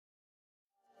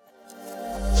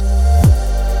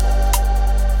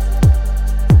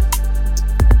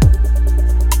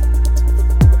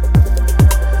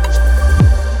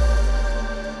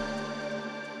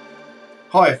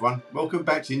Hi everyone, welcome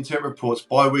back to Internet Report's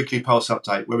bi-weekly Pulse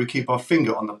Update, where we keep our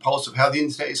finger on the pulse of how the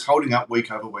internet is holding up week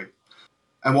over week.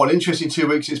 And what an interesting 2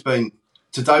 weeks it's been.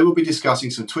 Today we'll be discussing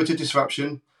some Twitter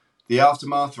disruption, the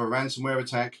aftermath of a ransomware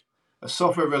attack, a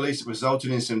software release that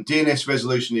resulted in some DNS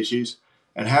resolution issues,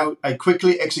 and how a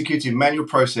quickly executed manual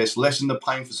process lessened the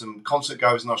pain for some concert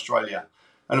goers in Australia.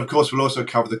 And of course we'll also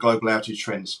cover the global outage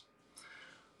trends.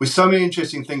 With so many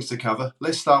interesting things to cover,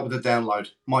 let's start with the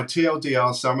download. My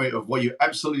TLDR summary of what you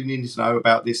absolutely need to know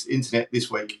about this internet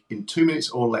this week in 2 minutes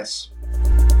or less.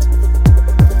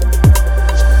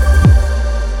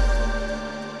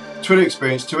 Twitter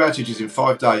experienced 2 outages in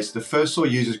 5 days. The first saw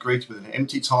users greeted with an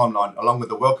empty timeline along with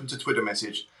a welcome to Twitter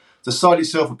message. The site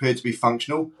itself appeared to be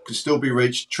functional, could still be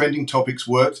reached, trending topics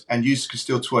worked, and users could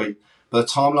still tweet, but the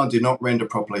timeline did not render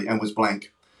properly and was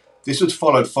blank. This was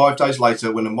followed 5 days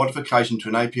later when a modification to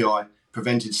an API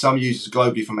prevented some users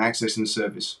globally from accessing the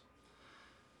service.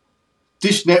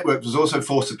 Dish Network was also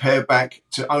forced to pare back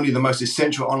to only the most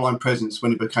essential online presence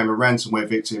when it became a ransomware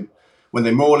victim, when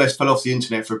they more or less fell off the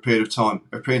internet for a period of time,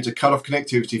 appearing to cut off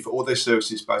connectivity for all their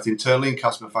services, both internally and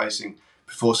customer-facing,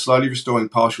 before slowly restoring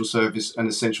partial service and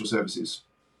essential services.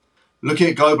 Looking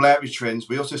at global outage trends,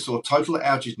 we also saw total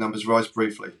outage numbers rise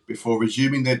briefly, before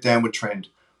resuming their downward trend,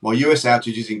 while US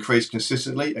outages increased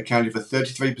consistently, accounting for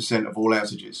 33% of all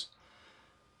outages.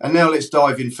 And now let's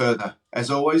dive in further.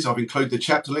 As always, I've included the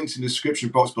chapter links in the description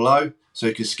box below, so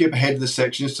you can skip ahead of the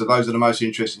sections to those that are most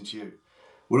interesting to you.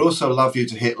 We'd also love you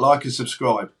to hit like and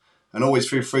subscribe, and always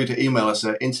feel free to email us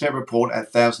at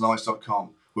internetreport@thousandeyes.com.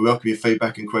 We welcome your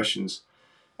feedback and questions.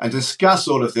 And to discuss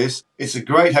all of this, it's a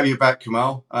great to have you back,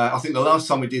 Kamal. I think the last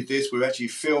time we did this, we were actually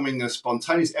filming a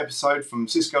spontaneous episode from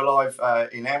Cisco Live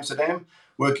in Amsterdam,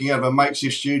 working out of a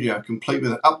makeshift studio, complete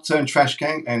with an upturned trash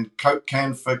can and Coke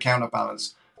can for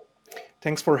counterbalance.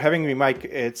 Thanks for having me, Mike.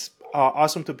 It's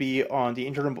awesome to be on the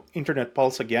Internet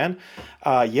Pulse again.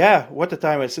 What a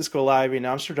time at Cisco Live in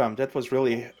Amsterdam. That was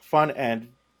really fun and,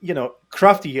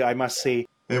 crafty, I must say.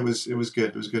 It was good.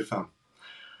 It was good fun.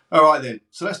 All right then,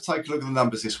 so let's take a look at the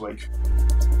numbers this week.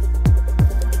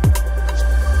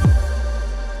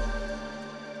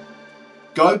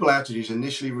 Global outages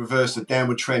initially reversed the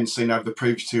downward trend seen over the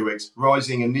previous 2 weeks,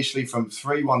 rising initially from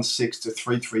 316 to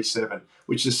 337,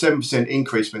 which is a 7%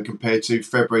 increase when compared to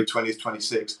February 20th,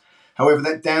 26. However,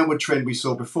 that downward trend we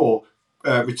saw before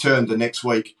returned the next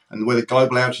week, and where the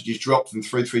global outages dropped from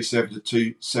 337 to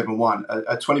 271,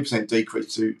 a 20%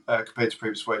 decrease compared to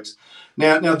previous weeks.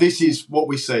 Now this is what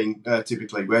we're seeing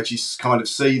typically. We actually kind of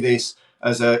see this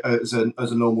as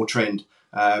a normal trend.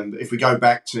 If we go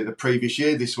back to the previous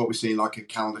year, this is what we're seeing, like a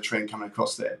calendar trend coming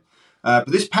across there.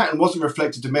 But this pattern wasn't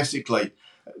reflected domestically.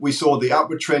 We saw the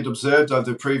upward trend observed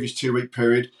over the previous 2 week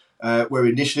period, where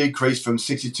it initially increased from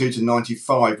 62 to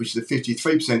 95, which is a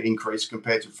 53% increase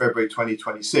compared to February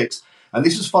 2026. And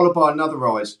this was followed by another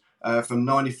rise from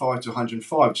 95 to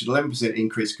 105, which is an 11%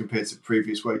 increase compared to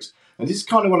previous weeks. And this is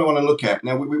kind of what I want to look at.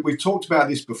 Now, we've talked about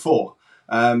this before,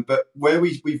 but where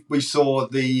we saw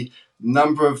the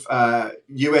number of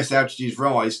US outages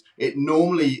rise, it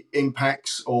normally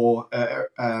impacts or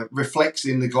reflects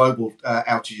in the global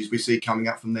outages we see coming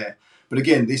up from there. But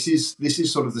again, this is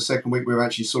sort of the second week we've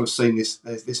actually sort of seen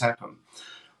this happen.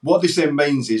 What this then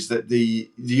means is that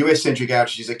the US-centric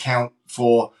outages account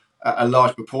for a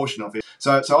large proportion of it.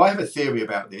 So I have a theory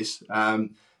about this,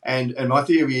 and my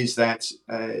theory is that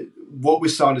what we're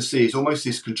starting to see is almost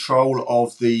this control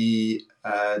of the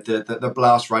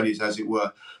blast radius, as it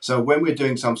were. So when we're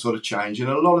doing some sort of change, and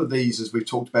a lot of these, as we've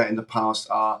talked about in the past,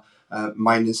 are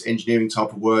maintenance engineering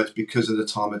type of works because of the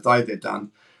time of day they're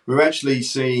done. We're actually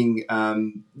seeing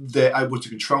they're able to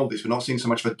control this. We're not seeing so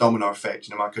much of a domino effect.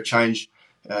 Like a change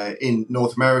in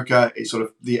North America, it's sort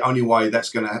of the only way that's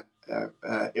going to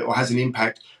or has an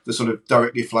impact that sort of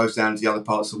directly flows down to the other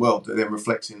parts of the world that then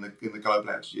reflects in the global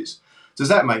outages. Does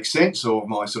that make sense, or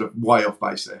am I sort of way off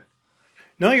base there?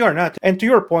 No, you're not. And to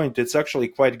your point, it's actually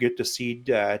quite good to see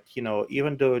that,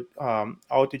 even though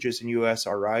outages in US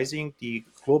are rising, the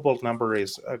global number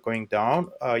is going down.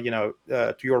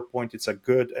 To your point, it's a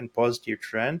good and positive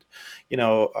trend.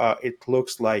 It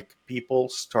looks like people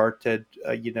started,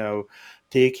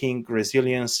 taking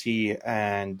resiliency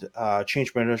and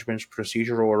change management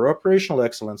procedure or operational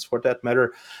excellence, for that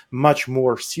matter, much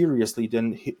more seriously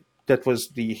than that was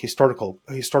the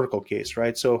historical case,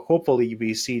 right? So hopefully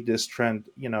we see this trend,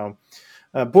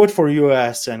 both for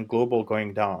US and global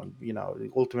going down.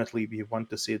 Ultimately we want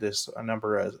to see this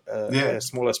number as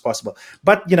small as possible.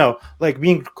 But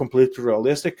being completely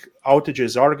realistic,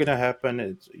 outages are going to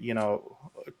happen.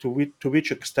 To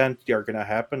which extent they are going to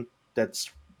happen,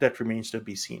 that remains to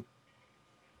be seen.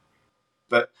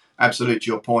 But absolutely, to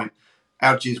your point,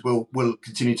 outages will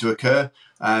continue to occur,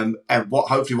 and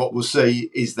hopefully what we'll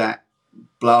see is that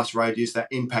blast radius, that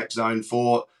impact zone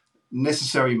for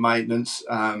necessary maintenance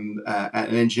and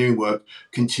engineering work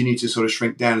continue to sort of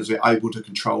shrink down as we're able to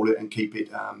control it and keep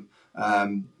it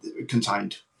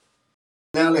contained.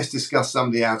 Now let's discuss some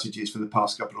of the outages from the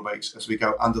past couple of weeks as we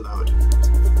go under the hood.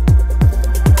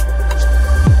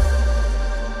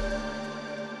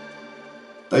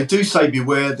 They do say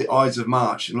beware the Ides of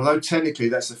March, and although technically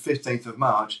that's the 15th of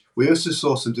March, we also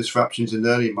saw some disruptions in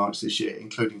early March this year,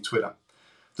 including Twitter.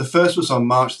 The first was on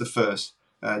March the 1st,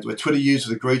 where Twitter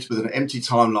users were greeted with an empty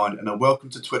timeline and a welcome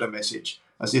to Twitter message,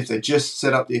 as if they'd just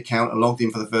set up the account and logged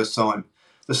in for the first time.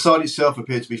 The site itself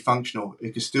appeared to be functional.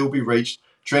 It could still be reached,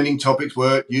 trending topics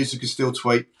worked, users could still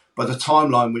tweet, but the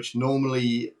timeline, which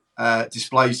normally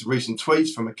displays the recent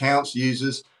tweets from accounts,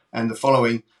 users, and the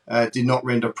following, did not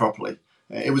render properly.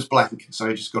 It was blank, so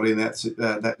you just got in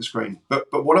that screen. But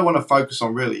what I want to focus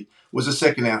on really was a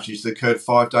second outage that occurred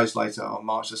 5 days later on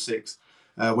March the 6th,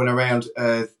 when around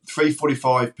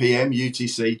 3:45 p.m.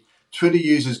 UTC, Twitter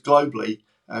users globally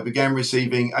began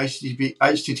receiving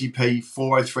HTTP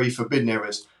 403 forbidden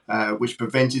errors, which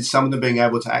prevented some of them being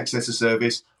able to access the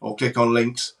service or click on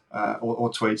links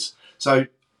or tweets. So,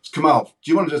 Kamal,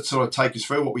 do you want to sort of take us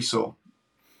through what we saw?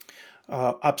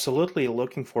 Absolutely,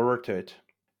 looking forward to it.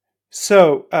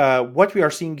 So what we are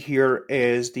seeing here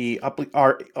is the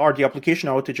application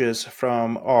outages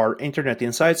from our Internet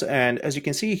Insights, and as you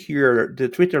can see here, the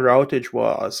Twitter outage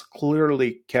was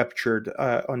clearly captured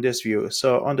on this view.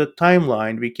 So on the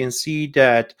timeline, we can see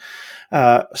that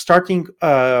starting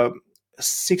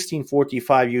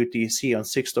 16:45 UTC on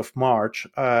 6th of March,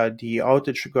 the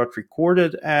outage got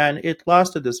recorded, and it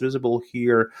lasted as visible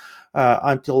here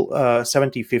until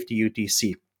 17:50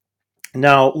 UTC.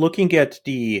 Now, looking at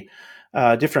the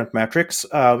different metrics,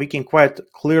 we can quite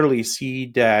clearly see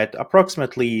that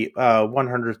approximately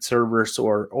 100 servers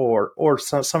or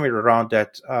somewhere around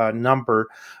that number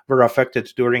were affected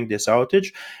during this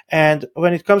outage. And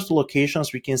when it comes to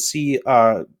locations, we can see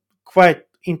quite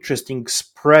interesting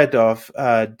spread of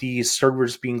these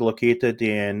servers being located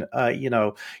in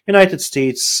United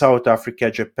States, South Africa,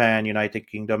 Japan, United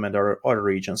Kingdom, and other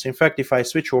regions. In fact, if I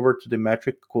switch over to the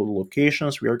metrical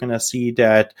locations, we are going to see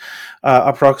that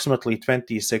approximately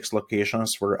 26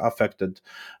 locations were affected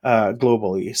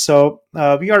globally. So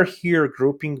we are here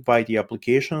grouping by the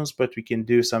applications, but we can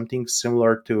do something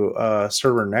similar to a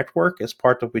server network, as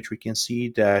part of which we can see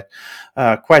that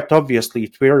quite obviously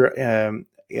Twitter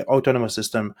autonomous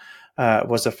system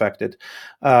was affected.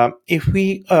 If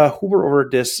we hover over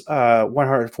this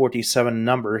 147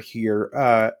 number here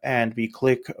and we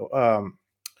click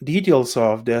details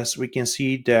of this, we can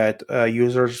see that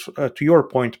users, to your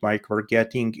point, Mike, were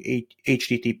getting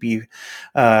HTTP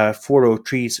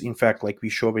 403s. In fact, like we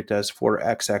show it as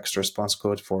 4XX response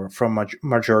code from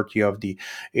majority of the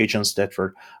agents that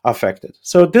were affected.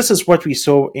 So this is what we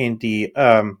saw in the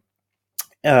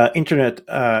Internet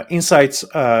Insights,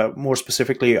 more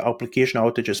specifically application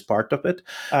outages part of it.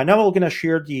 Now we're going to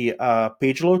share the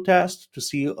page load test to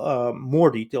see more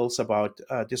details about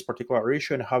this particular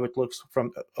issue and how it looks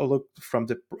from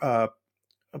the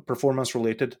performance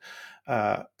related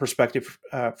perspective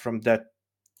from that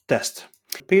test.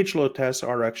 Page load tests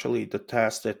are actually the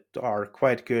tests that are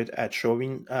quite good at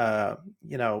showing,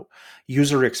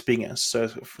 user experience.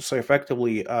 So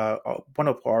effectively, one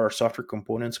of our software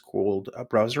components called a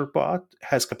browser bot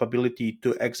has capability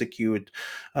to execute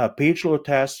page load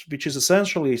tests, which is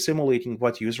essentially simulating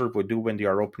what user would do when they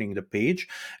are opening the page.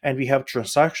 And we have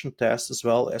transaction tests as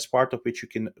well, as part of which you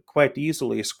can quite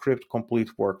easily script complete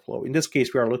workflow. In this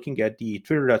case, we are looking at the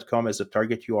twitter.com as a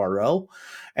target URL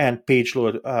and page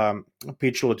load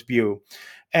view.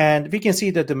 And we can see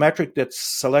that the metric that's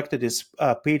selected is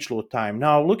page load time.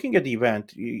 Now, looking at the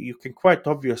event, you can quite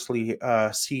obviously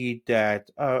see that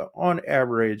on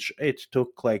average, it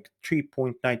took like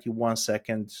 3.91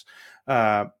 seconds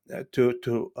for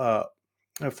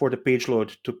the page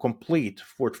load to complete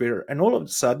for Twitter. And all of a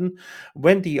sudden,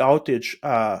 when the outage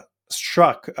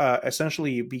struck,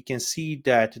 essentially, we can see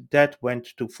that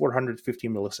went to 450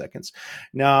 milliseconds.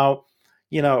 Now,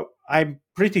 I'm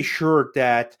pretty sure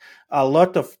that a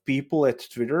lot of people at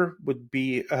Twitter would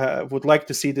like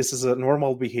to see this as a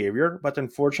normal behavior, but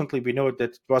unfortunately, we know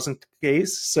that wasn't the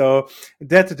case. So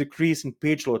that decrease in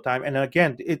page load time, and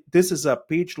again, this is a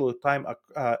page load time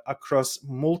across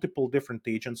multiple different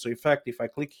agents. So in fact, if I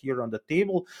click here on the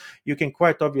table, you can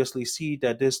quite obviously see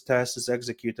that this test is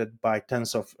executed by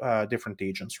tens of different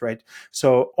agents, right?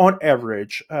 So on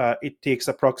average, it takes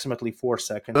approximately 4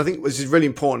 seconds. I think this is really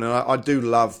important, and I do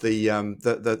love the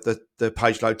the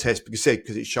page load test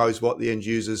because it shows what the end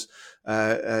users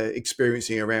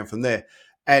experiencing around from there.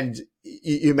 And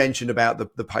you mentioned about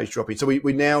the page dropping. So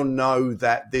we now know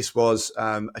that this was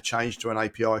a change to an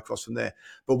API across from there.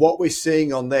 But what we're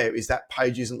seeing on there is that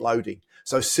page isn't loading.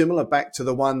 So similar back to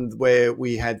the one where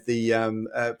we had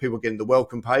the people getting the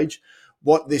welcome page.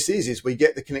 What this is we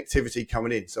get the connectivity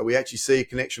coming in. So we actually see a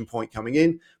connection point coming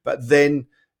in, but then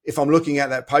if I'm looking at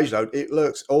that page load, it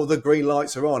looks, all the green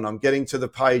lights are on. I'm getting to the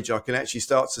page. I can actually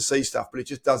start to see stuff, but it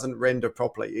just doesn't render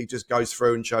properly. It just goes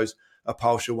through and shows a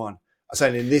partial one. I'm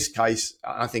saying in this case,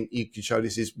 I think you can show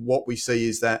this is what we see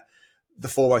is that the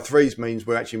 403s means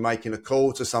we're actually making a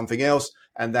call to something else,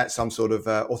 and that's some sort of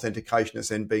authentication that's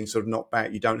then being sort of knocked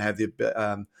back. You don't have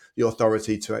the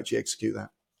authority to actually execute that.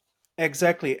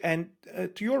 Exactly. And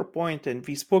to your point, and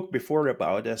we spoke before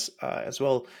about this as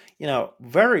well,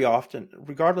 very often,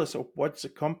 regardless of what's a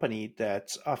company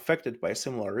that's affected by a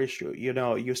similar issue,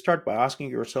 you start by asking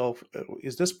yourself,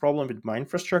 is this problem with my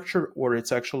infrastructure or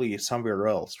it's actually somewhere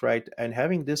else, right? And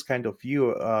having this kind of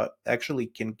view actually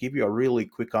can give you a really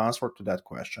quick answer to that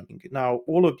question. Now,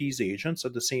 all of these agents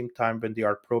at the same time, when they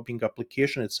are probing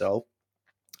application itself,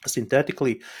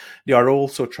 synthetically, they are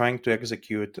also trying to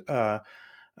execute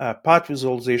path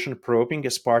visualization probing,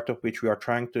 as part of which we are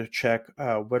trying to check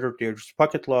whether there's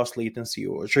packet loss, latency,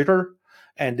 or jitter.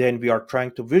 And then we are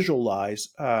trying to visualize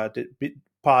the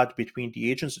path between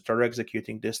the agents that are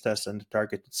executing this test and the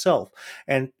target itself.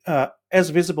 And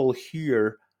as visible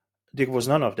here, there was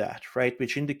none of that, right?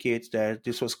 Which indicates that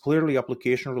this was clearly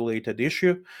application-related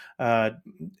issue.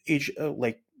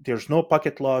 There's no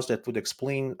packet loss that would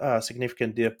explain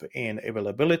significant dip in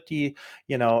availability,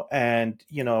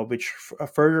 which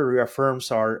further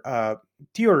reaffirms our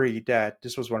theory that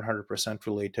this was 100%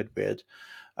 related with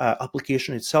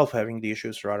application itself having the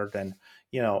issues rather than,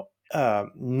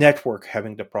 network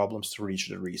having the problems to reach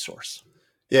the resource.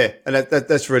 Yeah, and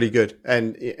that's really good.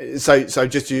 And so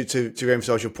just to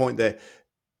emphasize your point there,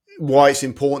 why it's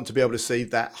important to be able to see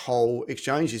that whole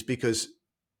exchange is because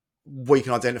we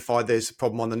can identify there's a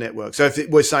problem on the network. So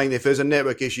we're saying if there's a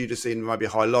network issue, to see maybe a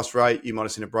high loss rate, you might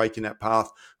have seen a break in that path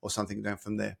or something down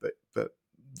from there. But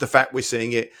the fact we're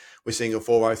seeing a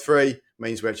 403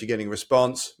 means we're actually getting a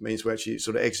response, means we're actually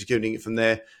sort of executing it from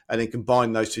there, and then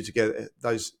combine those two together,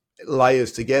 those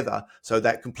layers together, so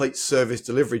that complete service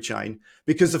delivery chain.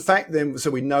 Because the fact then,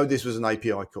 so we know this was an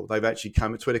API call. They've actually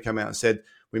Twitter came out and said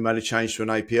we made a change to an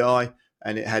API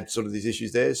and it had sort of these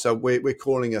issues there. So we're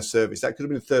calling a service. That could have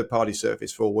been a third-party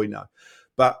service for all we know.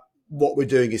 But what we're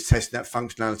doing is testing that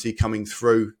functionality coming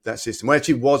through that system. Well,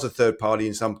 actually was a third party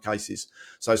in some cases.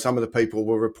 So some of the people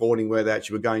were reporting where they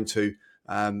actually were going to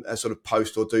sort of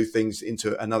post or do things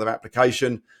into another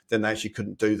application. Then they actually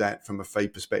couldn't do that from a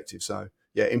feed perspective. So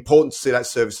yeah, important to see that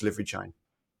service delivery chain.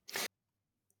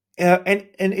 And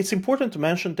it's important to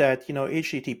mention that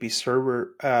HTTP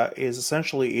server is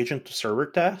essentially agent to server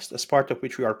test, as part of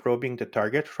which we are probing the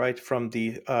target right from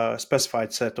the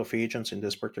specified set of agents in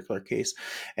this particular case.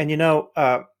 And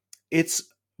it's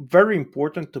very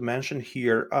important to mention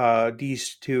here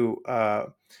these two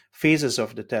phases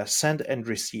of the test: send and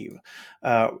receive.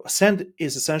 Send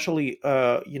is essentially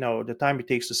the time it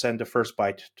takes to send the first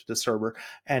byte to the server,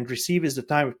 and receive is the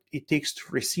time it takes to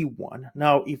receive one.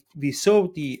 Now, if we saw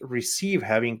the receive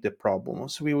having the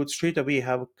problems, we would straight away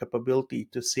have a capability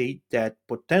to say that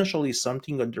potentially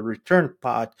something on the return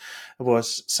path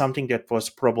was something that was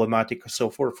problematic.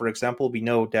 So for example, we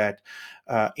know that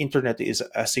internet is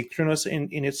asynchronous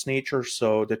in its nature,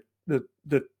 so that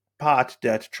the path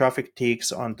that traffic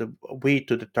takes on the way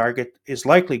to the target is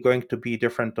likely going to be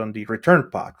different on the return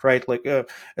path, right? Like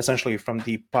essentially from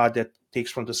the path that takes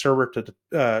from the server to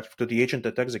the agent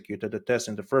that executed the test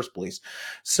in the first place.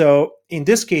 So in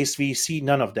this case, we see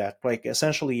none of that. Like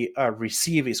essentially,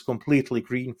 receive is completely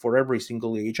green for every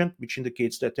single agent, which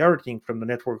indicates that everything from the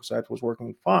network side was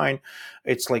working fine.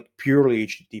 It's like purely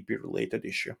HTTP related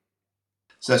issue.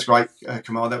 So that's great,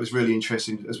 Kamal. That was really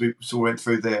interesting as we sort of went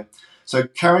through there. So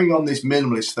carrying on this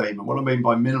minimalist theme, and what I mean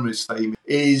by minimalist theme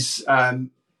is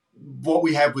what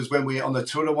we had was when we on the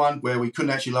Twitter one where we couldn't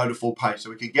actually load a full page.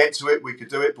 So we could get to it, we could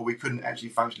do it, but we couldn't actually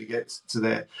functionally get to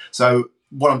there. So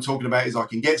what I'm talking about is I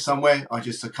can get somewhere, I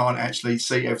can't actually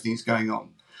see everything's going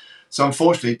on. So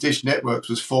unfortunately, Dish Networks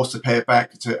was forced to pare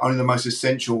back to only the most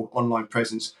essential online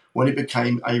presence when it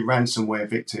became a ransomware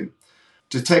victim.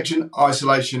 Detection,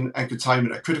 isolation, and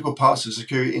containment are critical parts of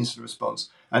security incident response,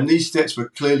 and these steps were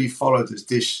clearly followed as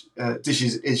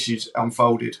Dish's issues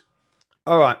unfolded.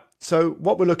 All right. So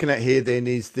what we're looking at here then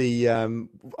is the I'm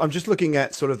just looking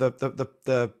at sort of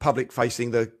the public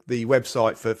facing the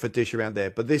website for Dish around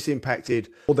there, but this impacted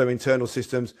all their internal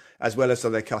systems as well as some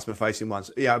of their customer facing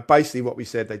ones. Yeah, basically what we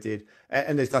said they did,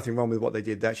 and there's nothing wrong with what they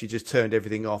did. They actually just turned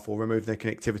everything off or removed their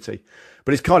connectivity.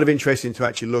 But it's kind of interesting to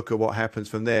actually look at what happens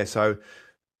from there. So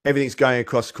everything's going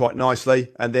across quite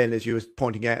nicely, and then as you were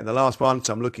pointing out in the last one,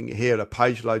 so I'm looking here at a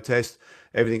page load test.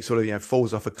 Everything sort of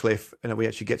falls off a cliff, and then we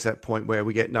actually get to that point where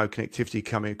we get no connectivity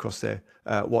coming across there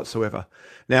whatsoever.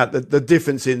 Now, the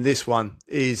difference in this one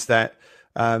is that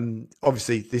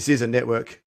obviously this is a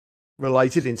network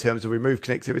related in terms of remove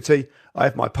connectivity. I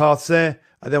have my paths there,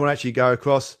 and then when I actually go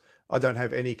across, I don't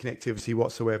have any connectivity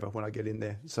whatsoever when I get in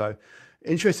there. So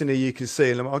interestingly, you can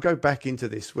see, and I'll go back into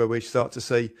this where we start to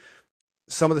see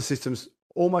some of the systems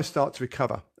almost start to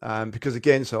recover because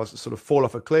again, so I sort of fall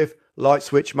off a cliff, light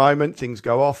switch moment, things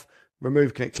go off,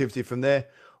 remove connectivity from there.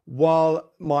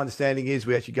 While my understanding is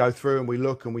we actually go through and we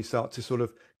look and we start to sort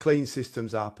of clean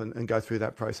systems up and go through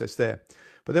that process there.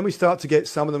 But then we start to get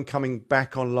some of them coming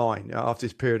back online after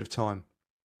this period of time.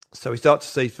 So we start to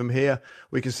see from here,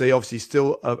 we can see obviously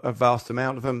still a vast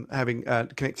amount of them having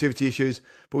connectivity issues,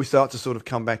 but we start to sort of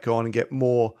come back on and get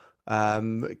more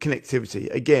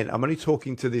connectivity. Again, I'm only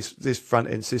talking to this front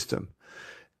end system.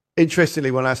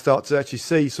 Interestingly, when I start to actually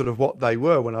see sort of what they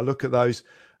were, when I look at those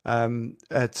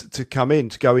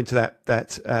to go into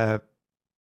that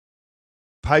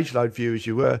page load view as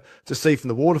you were to see from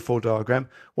the waterfall diagram,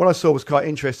 what I saw was quite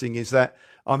interesting is that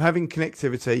I'm having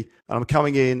connectivity and I'm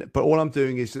coming in, but all I'm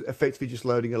doing is effectively just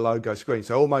loading a logo screen.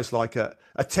 So almost like a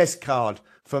test card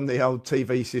from the old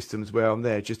TV systems where I'm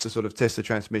there just to sort of test the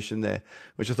transmission there,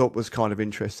 which I thought was kind of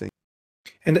interesting.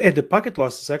 And the packet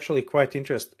loss is actually quite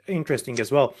interesting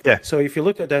as well. Yeah. So if you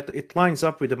look at that, it lines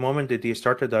up with the moment that they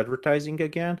started advertising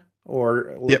again,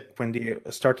 or when they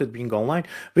started being online,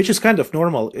 which is kind of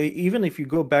normal. Even if you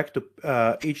go back to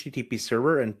HTTP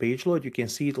server and page load, you can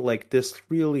see like this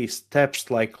really steps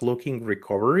like looking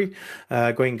recovery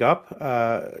going up.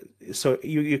 So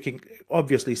you can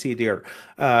obviously see there.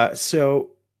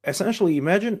 So essentially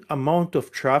imagine amount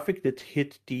of traffic that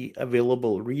hit the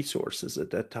available resources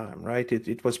at that time, right?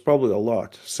 It was probably a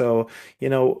lot. So,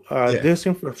 this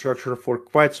infrastructure for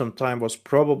quite some time was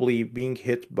probably being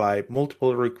hit by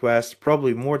multiple requests,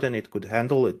 probably more than it could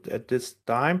handle at this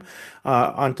time,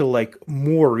 until like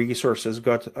more resources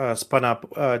got spun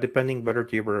up, depending whether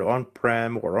they were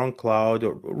on-prem or on cloud,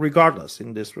 or regardless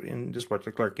in this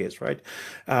particular case, right?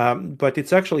 But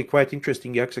it's actually quite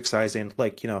interesting exercise, and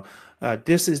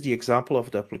this is the example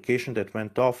of the application that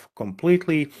went off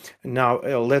completely. Now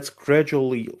let's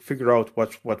gradually figure out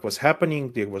what was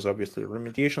happening. There was obviously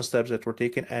remediation steps that were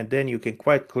taken, and then you can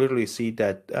quite clearly see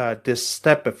that this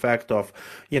step effect of,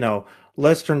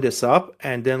 let's turn this up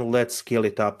and then let's scale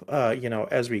it up,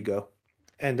 as we go.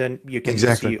 And then you can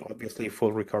see obviously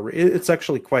full recovery. It's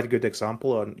actually quite a good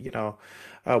example on,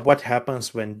 what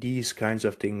happens when these kinds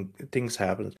of things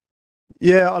happen.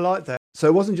 Yeah, I like that. So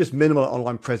it wasn't just minimal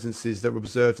online presences that were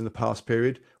observed in the past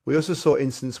period. We also saw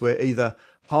instances where either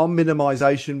harm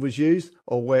minimization was used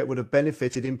or where it would have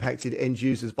impacted end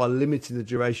users by limiting the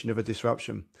duration of a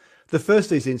disruption. The first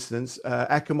of these incidents,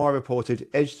 Akamai reported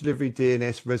edge delivery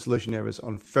DNS resolution errors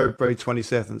on February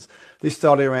 27th. This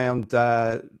started around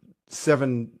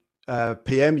 7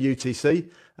 p.m. UTC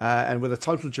and with a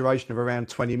total duration of around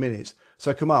 20 minutes.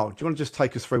 So Kamal, do you want to just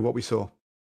take us through what we saw?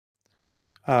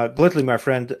 Gladly, my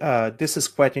friend. This is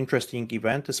quite interesting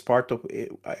event as part of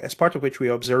which we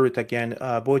observe it again,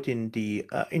 both in the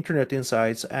Internet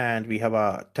Insights, and we have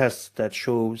a test that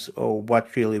shows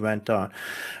what really went on.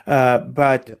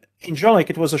 But in general,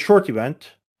 it was a short event.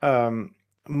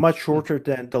 Much shorter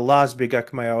than the last big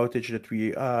Akamai outage that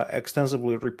we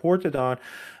extensively reported on.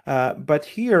 But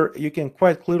here you can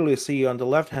quite clearly see on the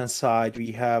left-hand side,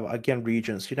 we have, again,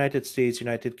 regions: United States,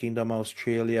 United Kingdom,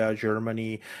 Australia,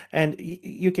 Germany, and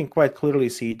you can quite clearly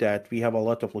see that we have a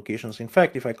lot of locations. In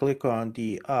fact, if I click on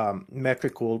the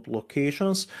metrical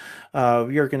locations,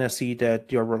 we are going to see that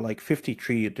there were like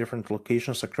 53 different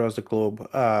locations across the globe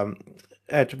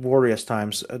at various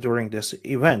times during this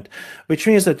event, which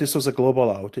means that this was a global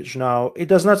outage. Now, it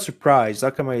does not surprise.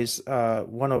 Akamai is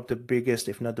one of the biggest,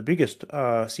 if not the biggest,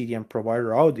 CDN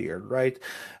provider out there, right?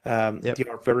 They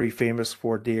are very famous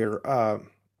for their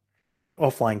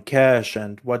offline cache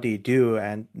and what they do,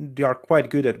 and they are quite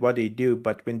good at what they do.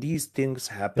 But when these things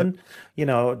happen,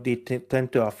 they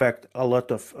tend to affect a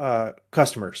lot of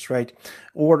customers, right?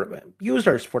 Or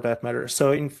users for that matter.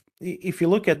 So if you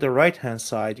look at the right-hand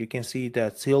side, you can see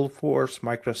that Salesforce,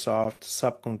 Microsoft,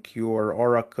 SubConcur,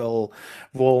 Oracle,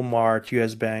 Walmart,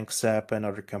 US Bank, SAP, and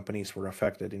other companies were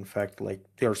affected. In fact, like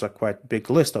there's a quite big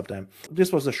list of them.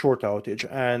 This was a short outage,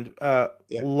 and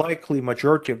likely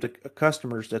majority of the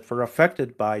customers that were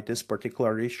affected by this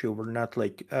particular issue were not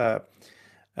like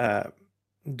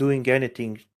doing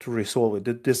anything to resolve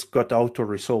it. This got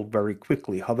auto-resolved very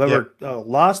quickly. However,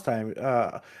 last time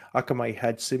Akamai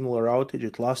had similar outage,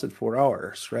 it lasted 4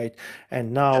 hours, right?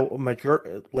 And now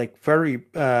very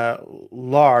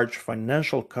large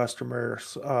financial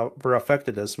customers were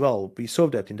affected as well. We saw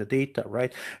that in the data,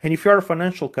 right? And if you're a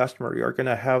financial customer, you're going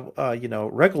to have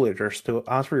regulators to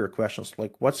answer your questions,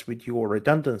 like what's with your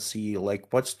redundancy,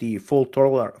 like what's the full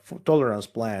tolerance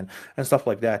plan, and stuff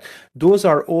like that. Those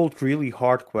are all really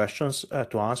hard questions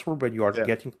to answer when you are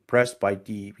getting pressed by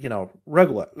the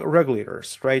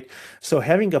regulators, right? So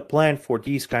having a plan for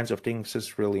these kinds of things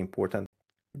is really important.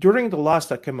 During the last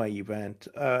Akamai event,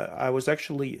 I was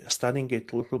actually studying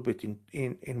it a little bit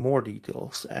in more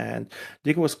details, and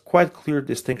there was quite clear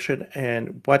distinction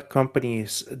in what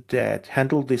companies that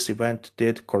handled this event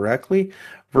did correctly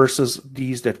versus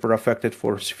these that were affected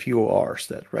for a few hours.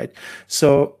 Right?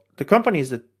 So the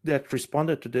companies that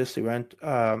responded to this event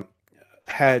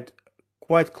had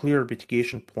quite clear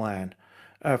mitigation plan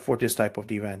for this type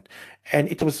of event, and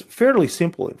it was fairly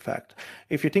simple. In fact,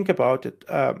 if you think about it,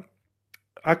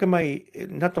 Akamai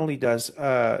not only does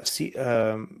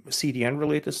CDN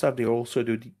related stuff, they also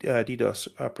do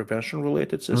DDoS prevention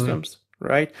related systems,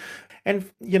 right? And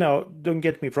don't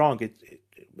get me wrong,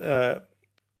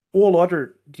 all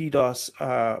other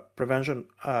DDoS prevention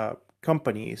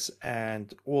companies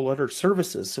and all other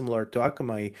services similar to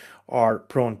Akamai are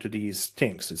prone to these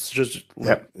things. It's just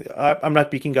I'm not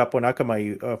picking up on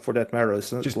Akamai for that matter. It's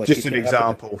just an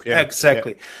example.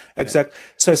 Exactly.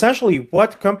 So essentially,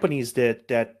 what companies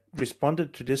that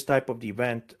responded to this type of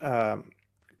event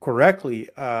correctly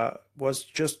was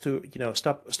just to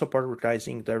stop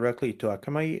advertising directly to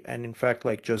Akamai, and in fact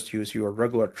just use your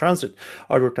regular transit,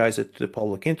 advertise it to the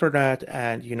public internet,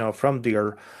 and from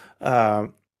there.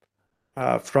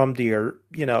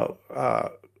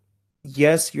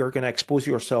 Yes, you're going to expose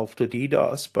yourself to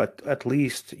DDoS, but at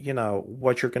least,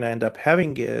 what you're going to end up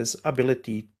having is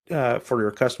ability for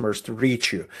your customers to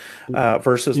reach you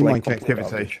versus like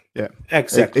connectivity. Yeah,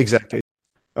 exactly.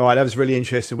 All right, that was really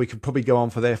interesting. We could probably go on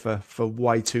for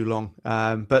way too long,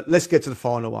 but let's get to the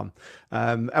final one.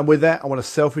 And with that, I want to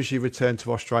selfishly return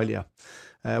to Australia.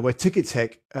 Where Ticket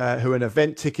Tech, who are an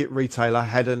event ticket retailer,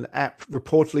 had an app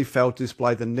reportedly failed to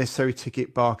display the necessary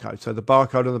ticket barcode. So the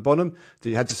barcode on the bottom that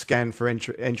you had to scan for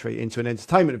entry into an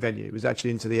entertainment venue. It was actually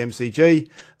into the MCG,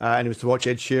 and it was to watch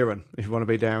Ed Sheeran, if you want to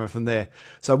be down from there.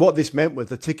 So what this meant was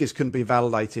the tickets couldn't be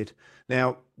validated.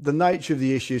 Now, the nature of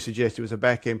the issue suggests it was a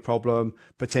back-end problem,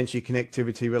 potentially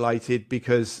connectivity related,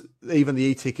 because even the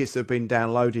e-tickets that have been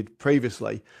downloaded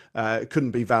previously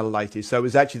couldn't be validated. So it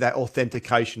was actually that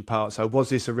authentication part. So was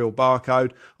this a real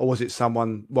barcode, or was it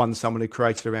someone who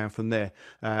created around from there?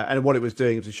 And what it was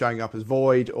doing was showing up as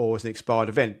void or as an expired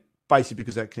event, basically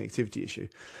because of that connectivity issue.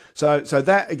 So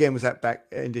that, again, was that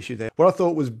back-end issue there. What I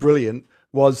thought was brilliant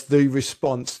was the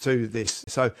response to this.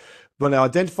 So when they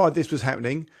identified this was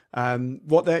happening,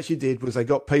 what they actually did was they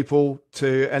got people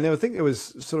to, and I think it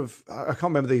was sort of, I can't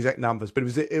remember the exact numbers, but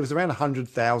it was around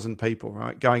 100,000 people,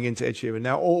 right, going into Ed Sheeran.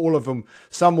 Now, all of them,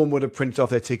 someone would have printed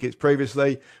off their tickets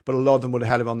previously, but a lot of them would have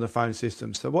had them on the phone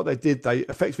system. So what they did, they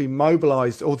effectively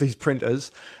mobilized all these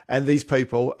printers and these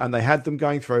people, and they had them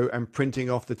going through and printing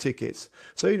off the tickets.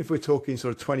 So even if we're talking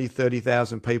sort of 20,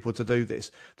 30,000 people to do this,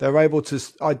 they were able to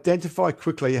identify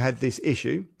quickly you had this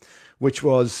issue, which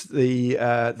was the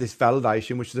this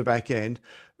validation, which is the back end,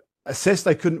 assessed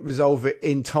they couldn't resolve it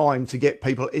in time to get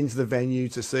people into the venue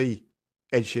to see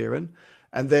Ed Sheeran,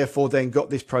 and therefore then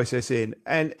got this process in.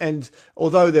 And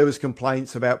although there was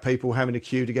complaints about people having a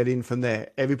queue to get in from there,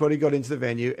 everybody got into the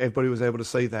venue, everybody was able to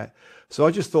see that. So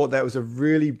I just thought that was a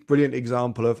really brilliant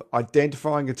example of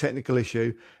identifying a technical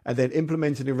issue and then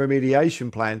implementing a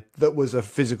remediation plan that was a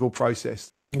physical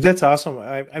process. That's awesome.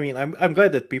 I mean, I'm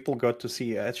glad that people got to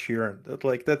see Ed Sheeran.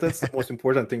 That's the most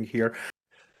important thing here.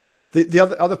 The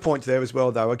other point there as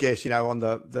well, though, I guess, on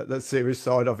the serious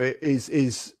side of it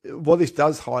is what this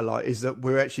does highlight is that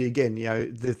we're actually, again,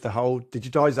 the whole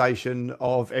digitization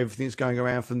of everything that's going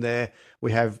around from there.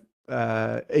 We have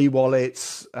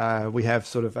e-wallets, we have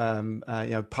sort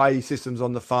of pay systems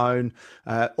on the phone,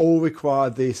 all require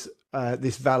this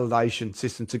this validation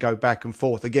system to go back and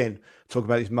forth. Again, talk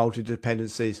about these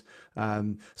multi-dependencies.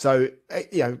 So,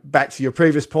 back to your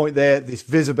previous point there, this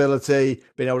visibility,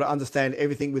 being able to understand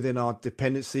everything within our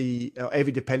dependency,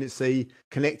 every dependency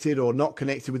connected or not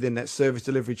connected within that service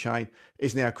delivery chain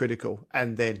is now critical,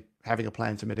 and then having a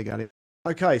plan to mitigate it.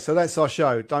 Okay, so that's our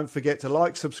show. Don't forget to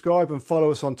like, subscribe, and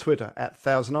follow us on Twitter at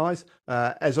Thousand Eyes.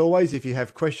 As always, if you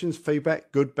have questions,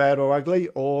 feedback, good, bad, or ugly,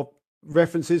 or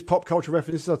references, pop culture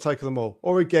references, I'll take them all.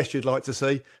 Or a guest you'd like to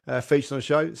see featured on the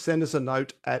show, send us a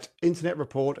note at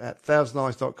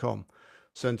internetreport@thousandeyes.com.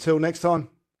 So until next time,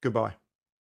 goodbye.